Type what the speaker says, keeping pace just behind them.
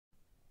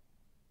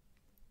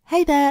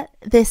Hey there,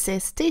 this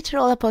is Teacher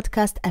Ola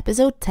Podcast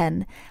episode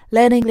 10,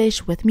 Learn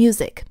English with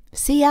Music,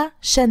 Sia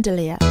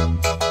Chandelier.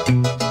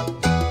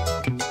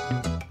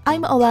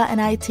 I'm Ola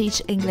and I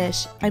teach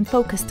English. I'm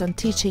focused on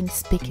teaching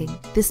speaking.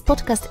 This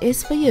podcast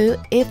is for you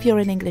if you're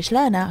an English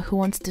learner who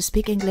wants to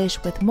speak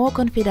English with more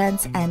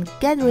confidence and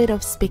get rid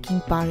of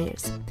speaking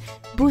barriers.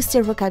 Boost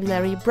your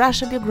vocabulary,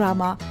 brush up your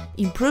grammar,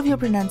 improve your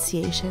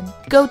pronunciation.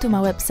 Go to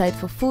my website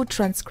for full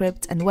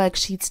transcripts and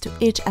worksheets to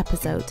each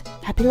episode.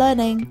 Happy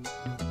learning!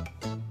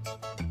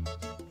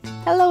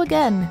 Hello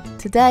again!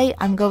 Today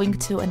I'm going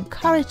to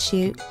encourage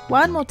you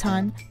one more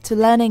time to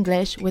learn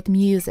English with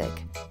music.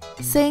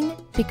 Sing,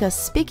 because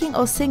speaking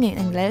or singing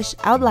English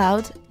out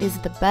loud is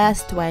the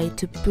best way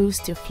to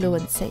boost your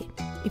fluency.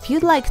 If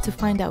you'd like to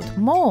find out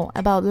more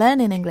about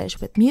learning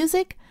English with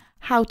music,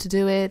 how to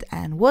do it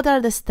and what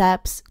are the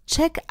steps,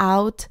 check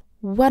out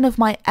one of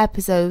my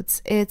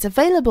episodes. It's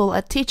available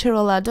at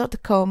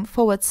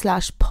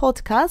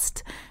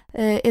teacherola.com/podcast.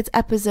 It's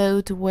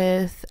episode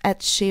with Ed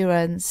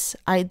Sheeran's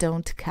I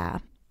Don't Care.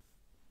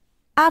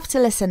 After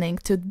listening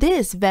to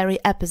this very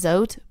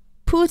episode,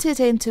 put it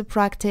into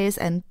practice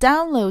and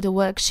download a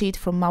worksheet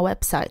from my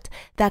website.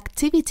 The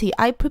activity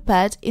I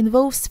prepared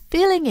involves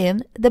filling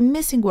in the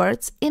missing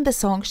words in the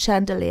song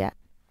Chandelier.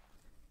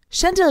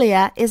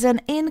 Chandelier is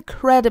an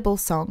incredible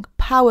song,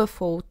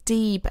 powerful,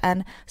 deep,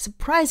 and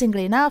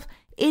surprisingly enough,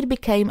 it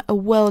became a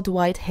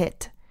worldwide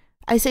hit.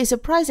 I say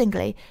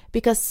surprisingly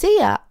because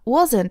Sia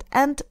wasn't,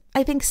 and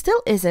I think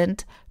still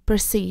isn't,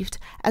 perceived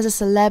as a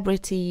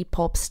celebrity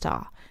pop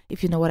star,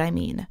 if you know what I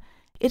mean.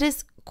 It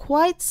is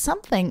quite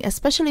something,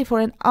 especially for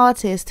an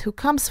artist who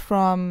comes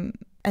from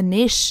a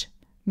niche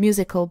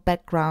musical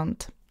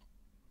background.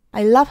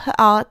 I love her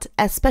art,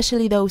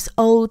 especially those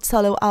old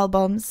solo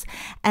albums,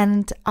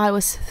 and I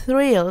was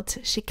thrilled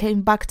she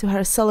came back to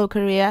her solo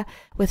career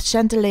with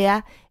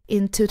Chandelier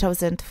in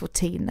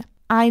 2014.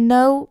 I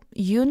know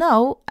you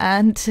know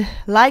and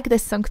like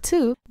this song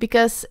too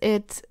because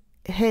it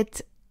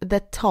hit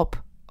the top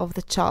of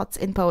the charts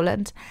in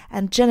Poland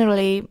and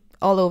generally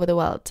all over the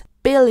world.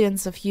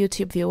 Billions of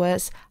YouTube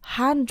viewers,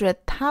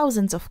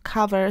 thousands of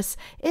covers,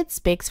 it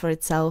speaks for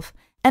itself.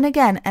 And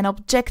again, an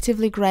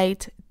objectively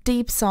great,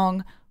 deep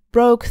song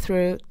broke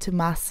through to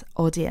mass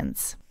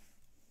audience.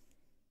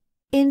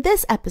 In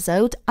this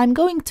episode, I'm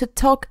going to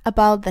talk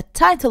about the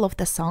title of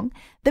the song,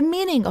 the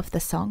meaning of the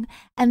song,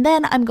 and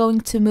then I'm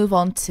going to move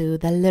on to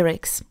the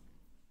lyrics.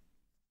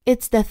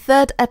 It's the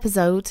third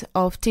episode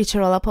of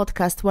Teacher Ola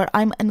podcast where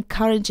I'm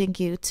encouraging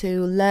you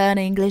to learn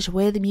English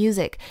with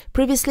music.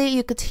 Previously,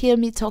 you could hear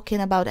me talking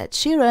about Ed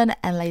Sheeran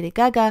and Lady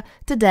Gaga.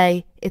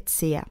 Today, it's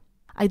Sia.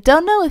 I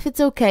don't know if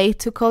it's okay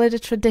to call it a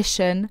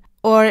tradition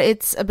or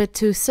it's a bit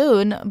too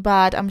soon,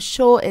 but I'm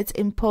sure it's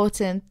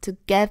important to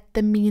get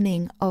the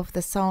meaning of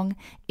the song,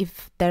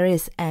 if there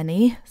is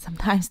any.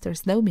 Sometimes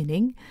there's no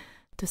meaning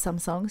to some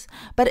songs,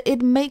 but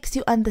it makes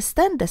you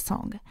understand the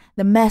song,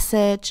 the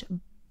message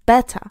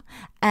better,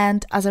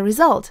 and as a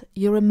result,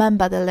 you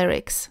remember the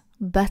lyrics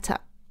better.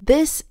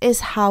 This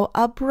is how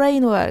our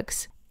brain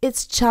works.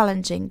 It's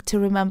challenging to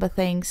remember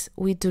things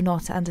we do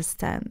not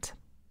understand.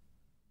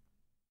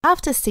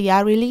 After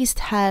Sia released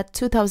her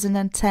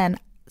 2010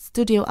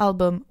 studio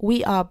album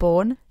We Are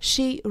Born,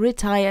 she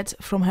retired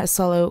from her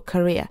solo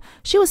career.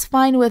 She was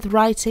fine with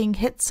writing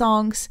hit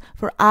songs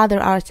for other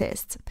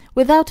artists,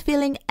 without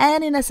feeling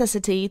any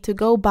necessity to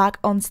go back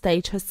on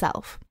stage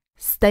herself.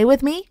 Stay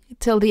with me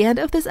till the end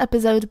of this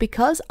episode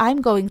because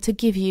I'm going to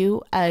give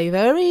you a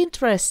very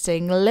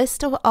interesting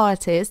list of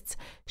artists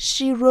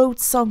she wrote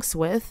songs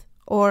with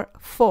or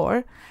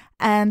for,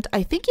 and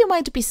I think you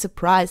might be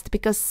surprised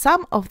because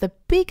some of the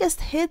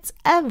biggest hits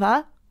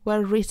ever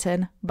were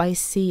written by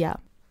Sia.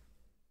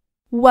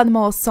 One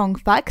more song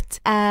fact,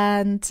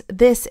 and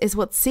this is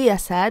what Sia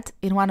said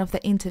in one of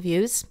the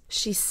interviews.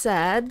 She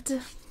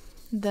said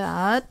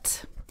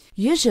that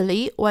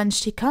usually when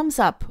she comes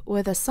up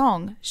with a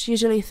song, she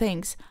usually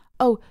thinks,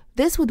 oh,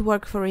 this would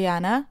work for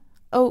Rihanna.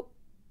 Oh,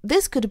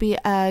 this could be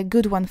a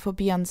good one for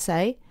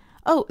Beyoncé.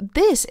 Oh,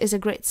 this is a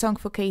great song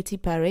for Katy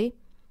Perry.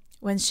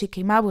 When she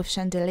came out with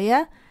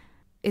Chandelier,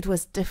 it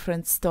was a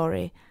different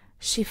story.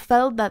 She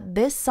felt that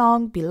this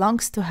song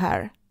belongs to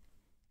her.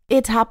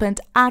 It happened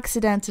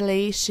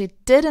accidentally. She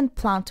didn't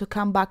plan to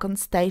come back on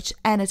stage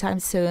anytime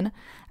soon.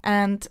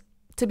 And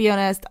to be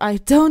honest, I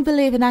don't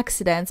believe in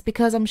accidents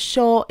because I'm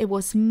sure it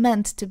was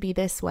meant to be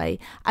this way.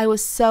 I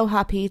was so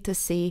happy to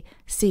see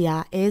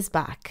Sia is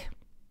back.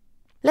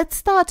 Let's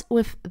start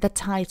with the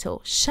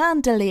title,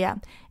 Chandelier.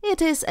 It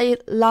is a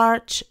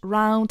large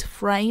round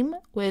frame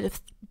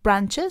with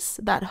branches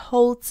that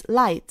holds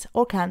light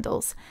or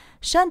candles.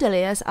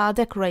 Chandeliers are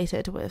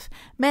decorated with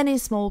many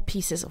small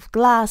pieces of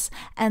glass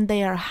and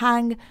they are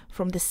hung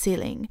from the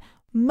ceiling.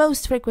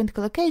 Most frequent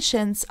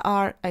collocations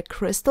are a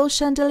crystal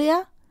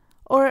chandelier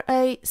or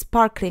a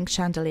sparkling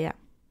chandelier.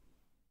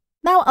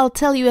 Now I'll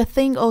tell you a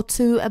thing or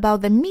two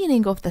about the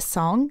meaning of the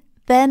song,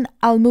 then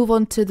I'll move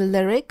on to the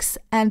lyrics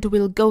and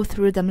we'll go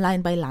through them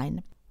line by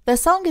line. The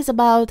song is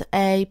about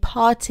a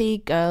party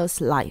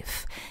girl's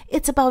life.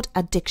 It's about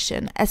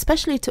addiction,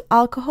 especially to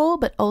alcohol,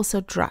 but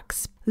also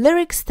drugs.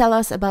 Lyrics tell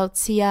us about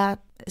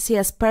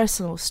Sia's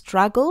personal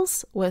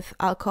struggles with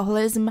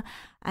alcoholism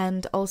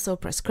and also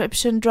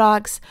prescription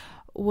drugs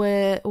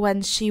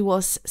when she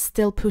was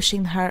still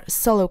pushing her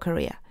solo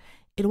career.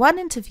 In one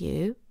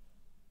interview,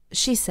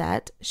 she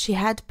said she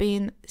had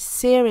been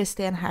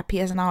seriously unhappy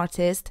as an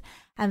artist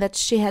and that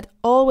she had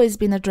always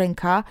been a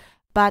drinker,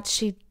 but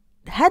she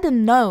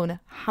hadn't known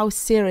how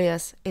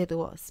serious it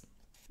was.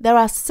 There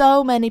are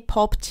so many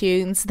pop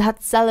tunes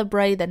that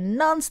celebrate the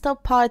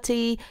non-stop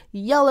party,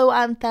 YOLO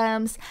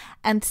anthems,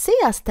 and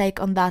Sia's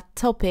take on that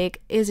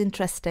topic is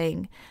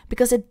interesting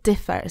because it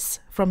differs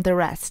from the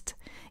rest.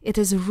 It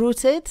is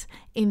rooted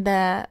in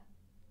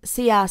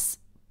Sia's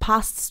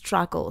past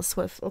struggles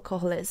with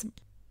alcoholism.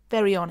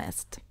 Very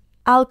honest.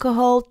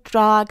 Alcohol,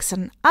 drugs,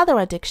 and other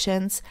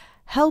addictions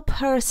help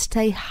her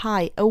stay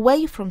high,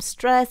 away from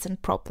stress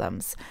and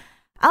problems.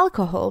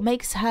 Alcohol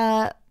makes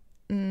her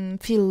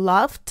feel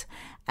loved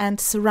and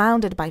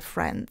surrounded by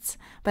friends,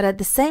 but at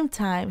the same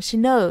time she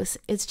knows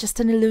it's just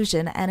an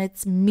illusion and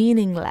it's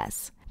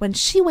meaningless. When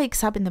she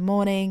wakes up in the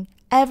morning,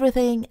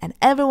 everything and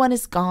everyone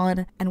is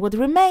gone, and what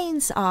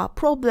remains are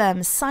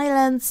problems,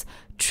 silence,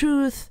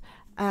 truth,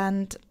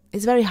 and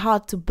it's very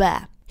hard to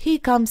bear. Here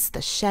comes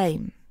the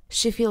shame.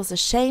 She feels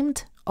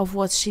ashamed of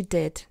what she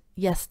did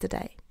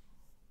yesterday.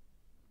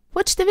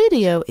 Watch the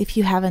video if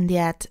you haven't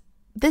yet.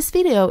 This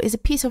video is a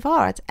piece of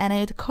art and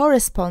it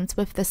corresponds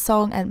with the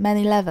song at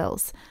many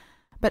levels.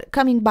 But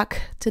coming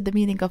back to the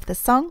meaning of the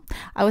song,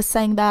 I was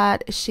saying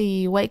that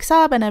she wakes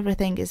up and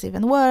everything is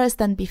even worse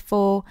than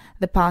before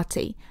the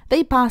party.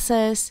 Day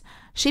passes,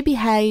 she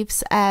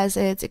behaves as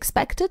it's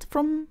expected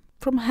from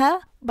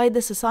her by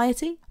the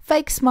society.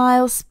 Fake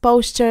smiles,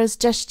 postures,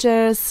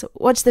 gestures.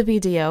 Watch the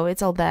video,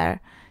 it's all there.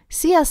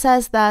 Sia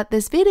says that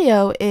this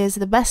video is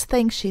the best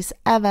thing she's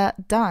ever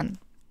done.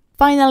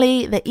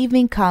 Finally, the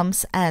evening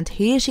comes and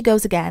here she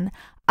goes again.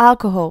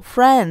 Alcohol,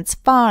 friends,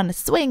 fun,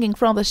 swinging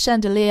from the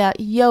chandelier,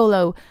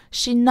 YOLO.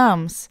 She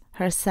numbs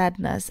her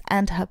sadness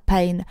and her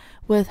pain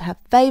with her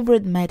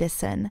favorite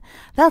medicine.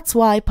 That's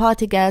why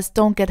party girls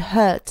don't get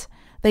hurt.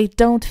 They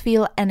don't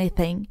feel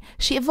anything.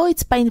 She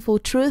avoids painful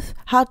truth,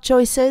 hard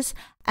choices,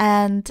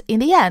 and in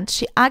the end,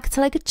 she acts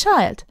like a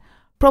child.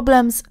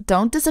 Problems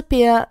don't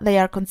disappear, they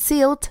are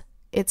concealed.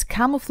 It's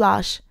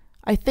camouflage.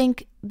 I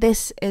think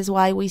this is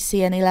why we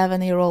see an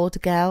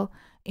 11-year-old girl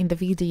in the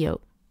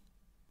video.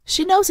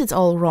 She knows it's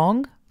all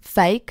wrong,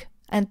 fake,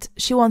 and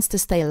she wants to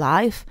stay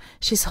alive.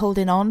 She's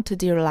holding on to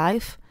dear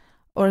life,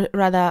 or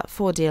rather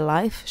for dear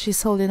life.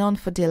 She's holding on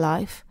for dear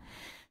life.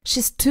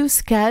 She's too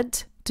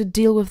scared to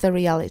deal with the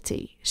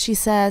reality. She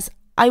says,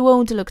 I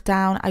won't look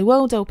down, I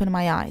won't open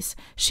my eyes.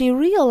 She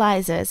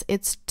realizes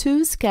it's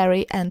too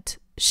scary and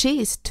she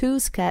is too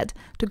scared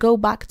to go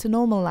back to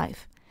normal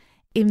life.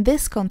 In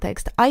this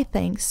context, I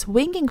think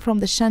swinging from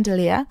the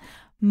chandelier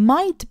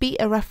might be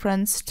a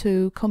reference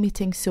to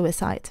committing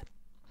suicide.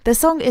 The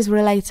song is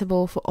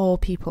relatable for all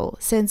people,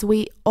 since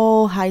we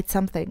all hide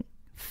something,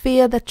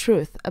 fear the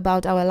truth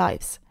about our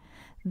lives.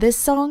 This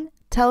song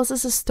tells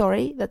us a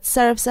story that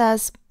serves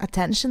as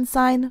attention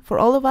sign for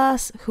all of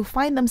us who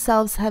find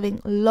themselves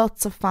having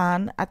lots of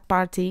fun at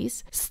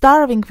parties,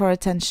 starving for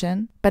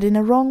attention, but in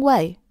a wrong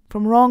way,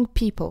 from wrong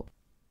people.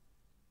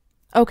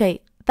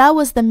 Okay, that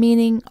was the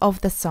meaning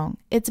of the song.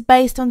 It's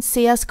based on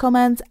Sia's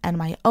comments and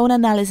my own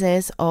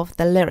analysis of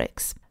the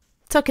lyrics.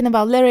 Talking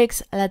about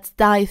lyrics, let's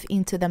dive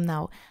into them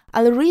now.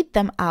 I'll read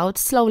them out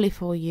slowly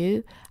for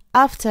you.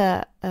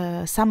 After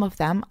some of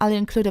them, I'll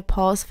include a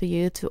pause for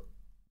you to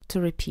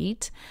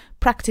repeat,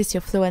 practice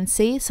your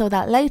fluency so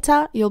that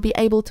later you'll be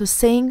able to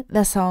sing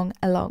the song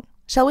along.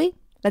 Shall we?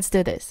 Let's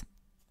do this.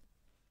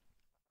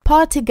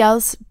 Party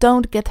girls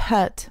don't get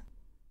hurt.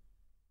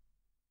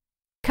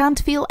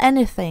 Can't feel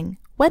anything.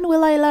 When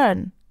will I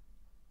learn?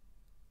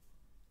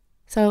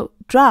 So,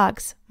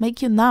 drugs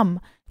make you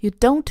numb. You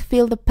don't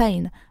feel the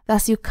pain,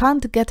 thus you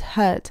can't get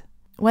hurt.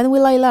 When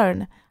will I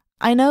learn?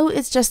 I know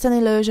it's just an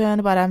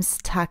illusion, but I'm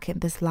stuck in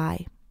this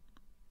lie.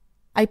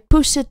 I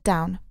push it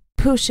down,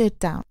 push it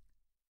down.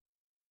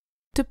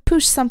 To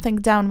push something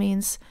down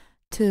means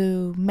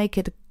to make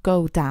it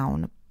go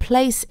down,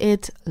 place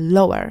it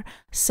lower.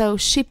 So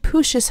she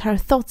pushes her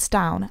thoughts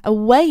down,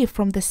 away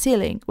from the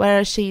ceiling,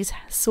 where she's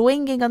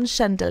swinging on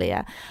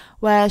chandelier,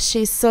 where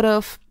she's sort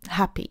of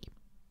happy.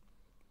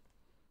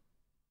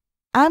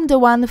 I'm the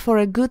one for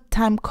a good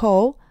time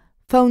call.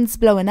 Phone's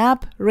blowing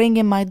up,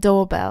 ringing my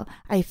doorbell.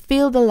 I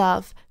feel the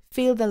love,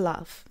 feel the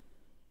love.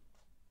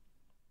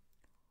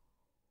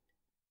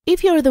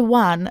 If you're the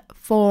one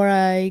for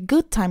a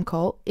good time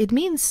call, it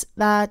means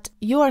that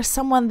you are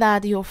someone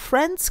that your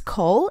friends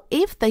call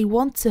if they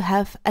want to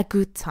have a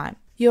good time.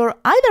 You're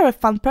either a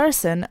fun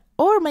person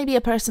or maybe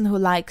a person who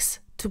likes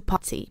to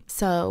party.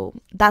 So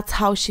that's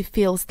how she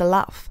feels the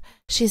love.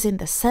 She's in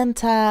the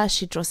center,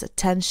 she draws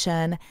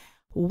attention.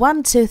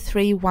 1, 2,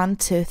 3, 1,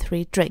 2,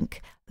 3,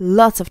 drink.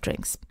 Lots of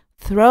drinks.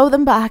 Throw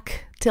them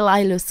back till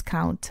I lose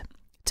count.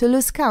 To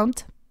lose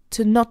count,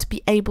 to not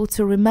be able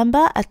to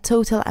remember a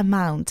total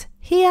amount,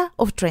 here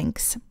of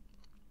drinks.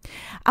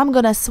 I'm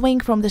gonna swing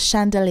from the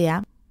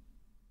chandelier.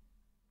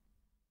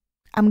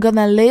 I'm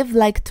gonna live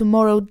like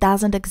tomorrow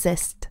doesn't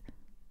exist.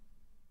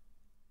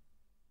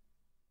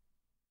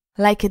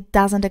 Like it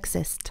doesn't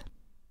exist.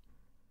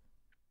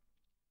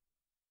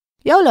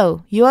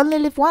 YOLO, you only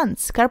live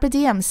once. Carpe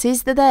diem,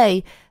 seize the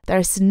day.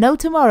 There's no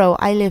tomorrow.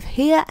 I live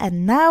here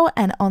and now,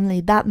 and only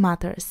that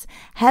matters.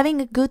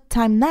 Having a good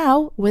time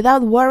now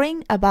without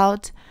worrying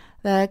about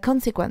the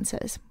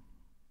consequences.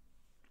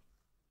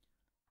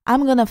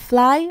 I'm gonna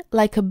fly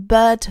like a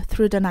bird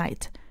through the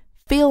night.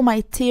 Feel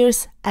my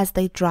tears as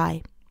they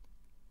dry.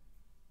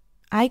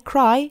 I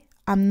cry.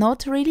 I'm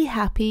not really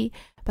happy,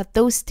 but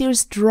those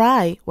tears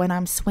dry when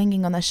I'm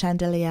swinging on a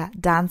chandelier,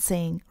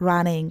 dancing,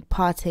 running,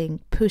 partying,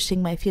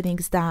 pushing my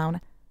feelings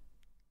down.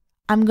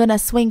 I'm gonna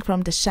swing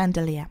from the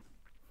chandelier.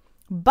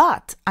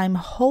 But I'm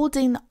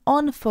holding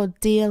on for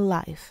dear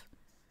life.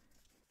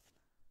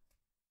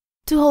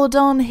 To hold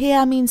on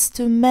here means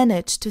to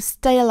manage, to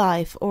stay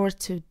alive, or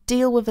to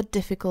deal with a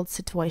difficult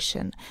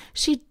situation.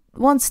 She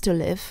wants to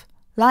live.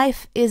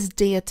 Life is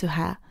dear to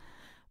her.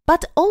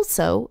 But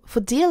also, for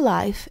dear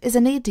life is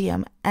an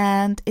idiom,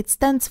 and it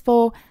stands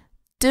for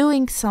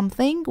doing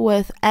something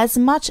with as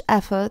much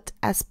effort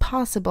as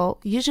possible,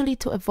 usually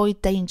to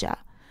avoid danger.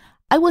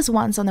 I was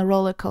once on a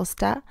roller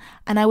coaster,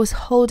 and I was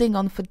holding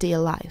on for dear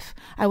life.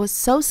 I was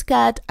so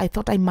scared I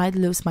thought I might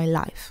lose my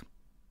life.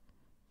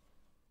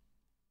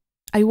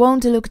 I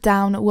won't look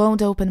down,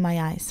 won't open my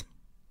eyes.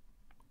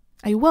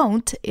 I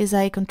won't is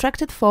a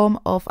contracted form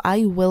of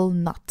I will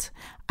not.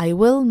 I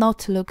will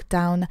not look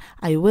down,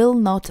 I will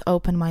not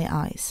open my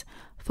eyes.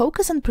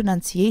 Focus on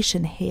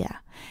pronunciation here.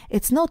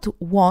 It's not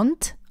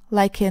want,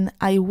 like in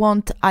I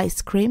want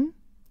ice cream,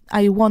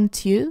 I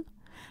want you,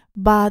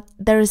 but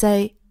there's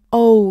a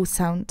O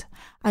sound.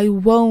 I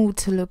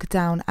won't look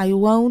down, I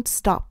won't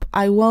stop,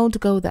 I won't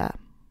go there,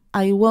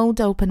 I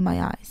won't open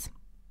my eyes.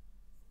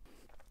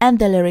 And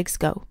the lyrics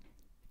go.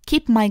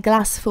 Keep my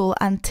glass full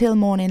until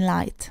morning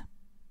light.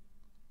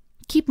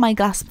 Keep my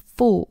glass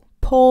full.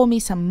 Pour me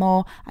some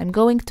more. I'm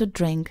going to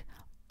drink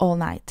all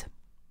night.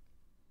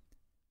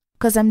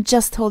 'Cause I'm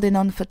just holding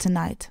on for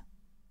tonight.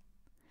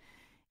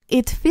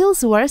 It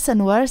feels worse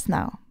and worse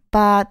now,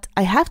 but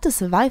I have to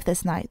survive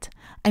this night.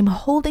 I'm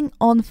holding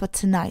on for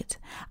tonight.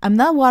 I'm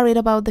not worried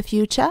about the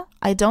future.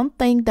 I don't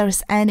think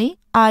there's any.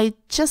 I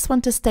just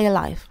want to stay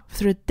alive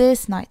through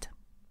this night.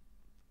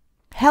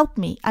 Help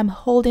me. I'm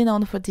holding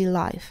on for dear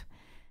life.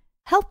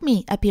 Help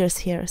me appears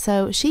here,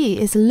 so she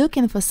is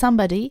looking for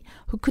somebody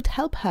who could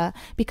help her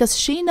because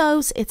she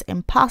knows it's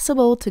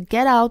impossible to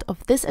get out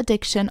of this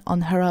addiction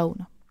on her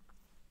own.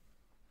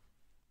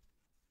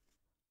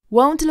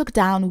 Won't look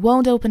down,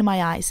 won't open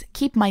my eyes,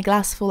 keep my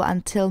glass full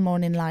until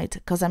morning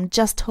light, 'cause I'm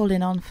just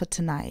holding on for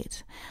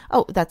tonight.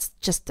 Oh, that's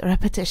just a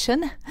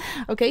repetition.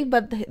 Okay,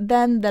 but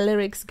then the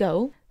lyrics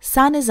go.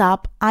 Sun is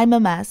up, I'm a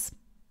mess.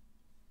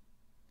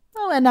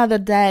 Oh, another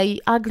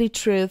day, ugly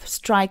truth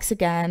strikes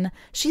again.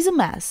 She's a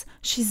mess.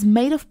 She's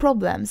made of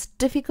problems,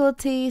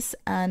 difficulties,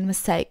 and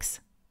mistakes.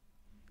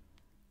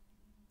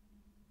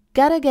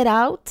 Gotta get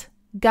out,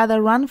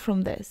 gotta run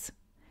from this.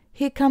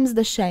 Here comes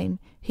the shame,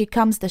 here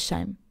comes the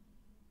shame.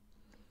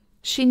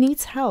 She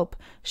needs help.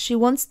 She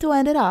wants to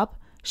end it up.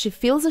 She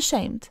feels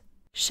ashamed.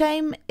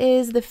 Shame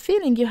is the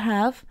feeling you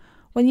have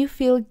when you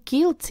feel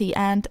guilty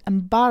and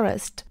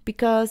embarrassed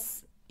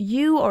because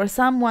you or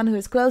someone who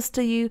is close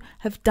to you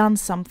have done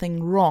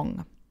something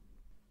wrong.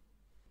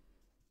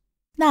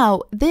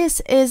 Now,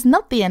 this is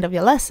not the end of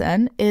your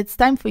lesson. It's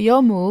time for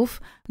your move.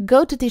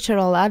 Go to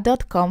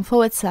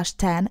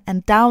teacherola.com/10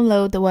 and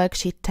download the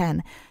worksheet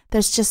 10.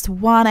 There's just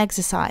one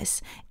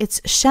exercise.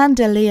 It's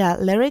Chandelier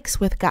lyrics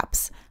with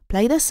gaps.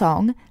 Play the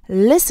song,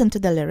 listen to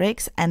the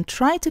lyrics, and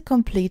try to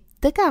complete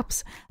the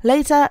gaps.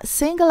 Later,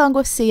 sing along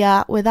with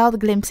Sia without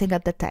glimpsing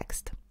at the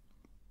text.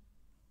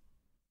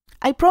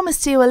 I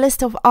promised you a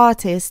list of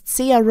artists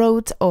Sia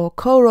wrote or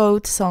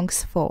co-wrote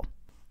songs for.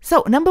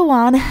 So, number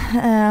 1,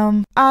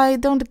 I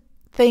don't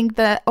think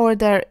the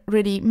order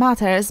really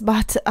matters,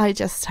 but I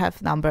just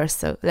have numbers,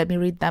 so let me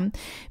read them.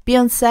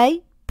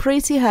 Beyoncé,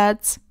 Pretty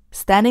Hurts,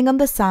 Standing on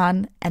the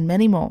Sun, and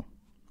many more.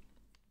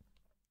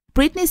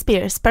 Britney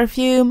Spears,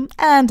 Perfume,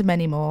 and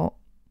many more.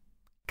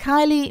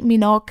 Kylie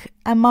Minogue,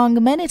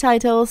 among many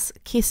titles,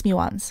 Kiss Me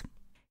Once.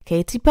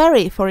 Katy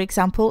Perry, for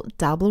example,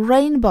 Double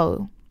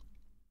Rainbow.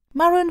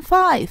 Maroon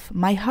 5,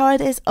 My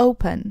Heart is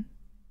Open.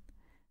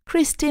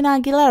 Christina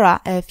Aguilera,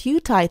 a few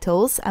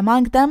titles,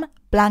 among them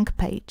Blank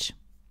Page.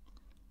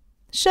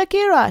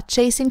 Shakira,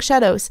 Chasing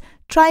Shadows,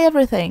 Try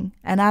Everything,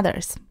 and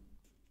others.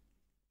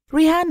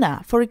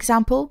 Rihanna, for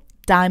example,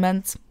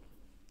 Diamonds.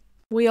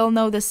 We all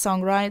know this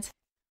song, right?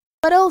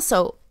 But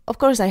also, of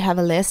course, I have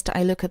a list.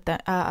 I look at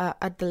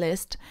the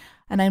list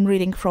and I'm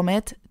reading from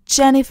it.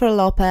 Jennifer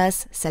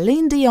Lopez,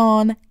 Celine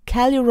Dion,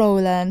 Kelly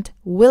Rowland,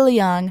 Will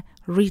Young,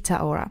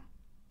 Rita Ora.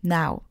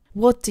 Now,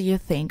 what do you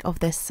think of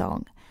this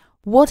song?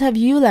 What have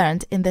you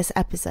learned in this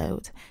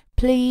episode?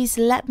 Please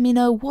let me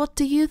know, what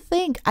do you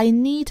think? I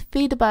need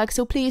feedback,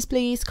 so please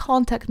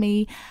contact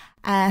me.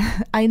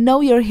 I know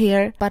you're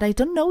here, but I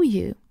don't know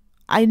you.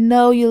 I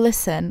know you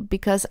listen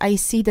because I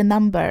see the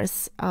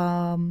numbers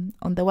on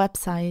the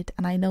website,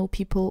 and I know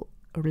people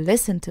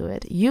listen to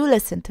it. You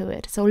listen to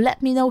it. So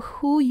let me know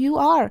who you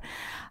are.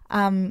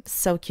 I'm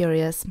so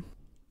curious.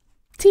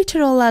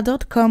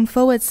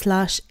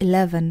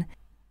 teacherola.com/11.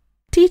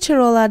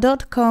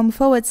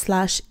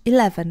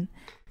 teacherola.com/11.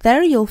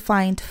 There you'll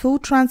find full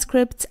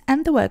transcripts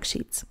and the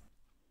worksheets.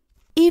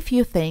 If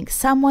you think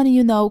someone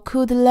you know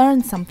could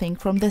learn something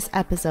from this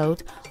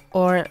episode,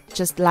 or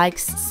just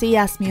likes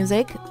Sia's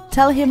music,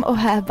 tell him or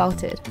her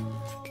about it.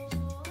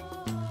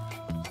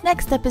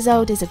 Next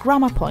episode is a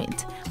grammar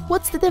point.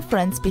 What's the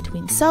difference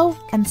between so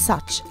and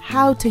such?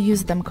 How to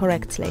use them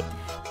correctly?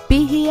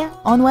 Be here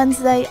on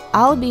Wednesday.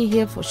 I'll be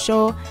here for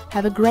sure.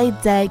 Have a great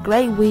day,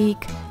 great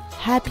week.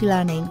 Happy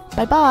learning.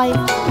 Bye bye.